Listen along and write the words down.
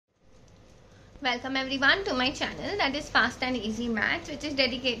Welcome everyone to my channel, that is Fast and Easy Maths, which is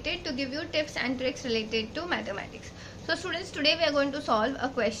dedicated to give you tips and tricks related to mathematics. So students, today we are going to solve a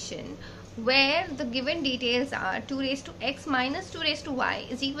question where the given details are 2 raised to x minus 2 raised to y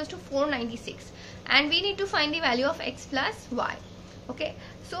is equals to 496, and we need to find the value of x plus y. Okay,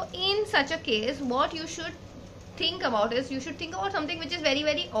 so in such a case what you should think about is, you should think about something which is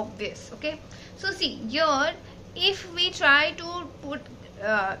very obvious. Okay, so see here, if we try to put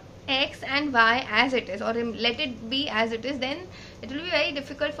x and y as it is, or let it be as it is, then it will be very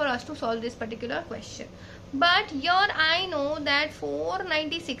difficult for us to solve this particular question. But here I know that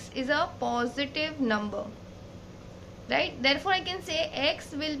 496 is a positive number, right? Therefore I can say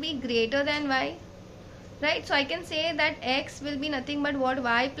x will be greater than y, right? So I can say that x will be nothing but what,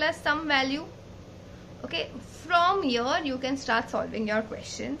 y plus some value. Okay, from here you can start solving your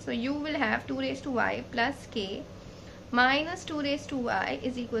question. So you will have 2 raised to y plus k minus 2 raised to y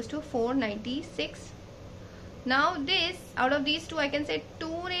is equals to 496. Now this, out of these two, I can say 2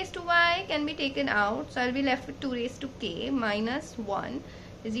 raised to y can be taken out, so I will be left with 2 raised to k minus 1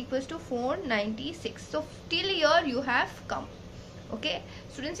 is equals to 496. So till here you have come. Okay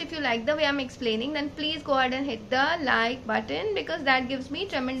students, if you like the way I am explaining, then please go ahead and hit the like button, because that gives me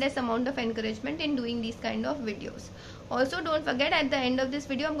tremendous amount of encouragement in doing these kind of videos. Also don't forget, at the end of this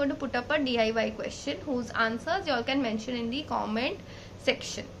video I am going to put up a DIY question whose answers you all can mention in the comment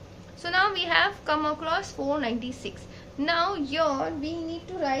section. So now we have come across 496. Now here we need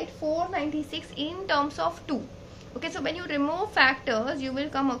to write 496 in terms of 2. Okay, so when you remove factors, you will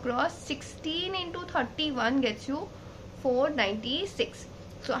come across 16 into 31 gets you 496.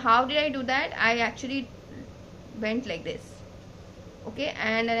 So how did I do that? I actually went like this. Okay,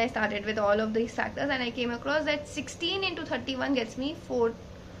 and then I started with all of these factors, and I came across that 16 into 31 gets me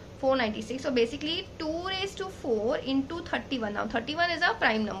 496. So basically 2 raised to 4 into 31. Now 31 is a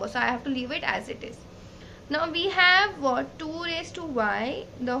prime number, so I have to leave it as it is. Now we have what, 2 raised to y,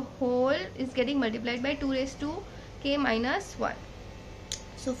 the whole is getting multiplied by 2 raised to k minus 1.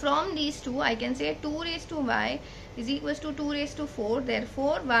 So from these two I can say 2 raised to y is equals to 2 raised to 4.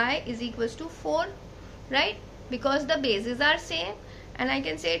 Therefore y is equals to 4, right? Because the bases are same. And I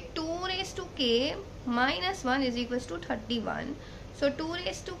can say 2 raised to k minus 1 is equals to 31. So 2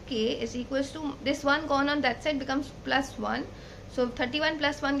 raised to k is equals to, this 1 gone on that side becomes plus 1. So 31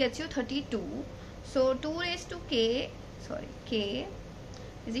 plus 1 gets you 32. So 2 raised to k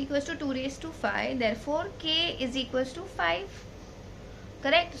is equals to 2 raised to 5. Therefore k is equals to 5.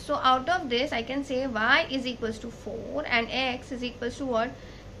 Correct? So out of this I can say y is equals to 4 and x is equals to what?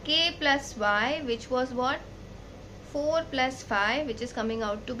 K plus y, which was what? 4 plus 5, which is coming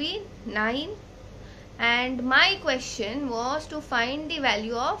out to be 9. And my question was to find the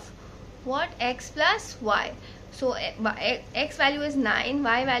value of what? X plus y. So x value is 9,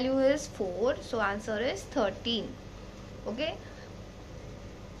 y value is 4, so answer is 13. Okay.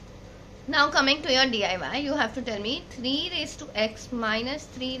 Now coming to your DIY, you have to tell me 3 raised to x minus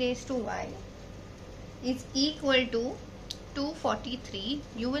 3 raised to y is equal to 243.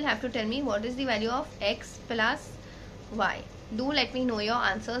 You will have to tell me what is the value of x plus y. Do let me know your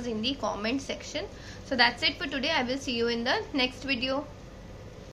answers in the comment section. So that's it for today. I will see you in the next video.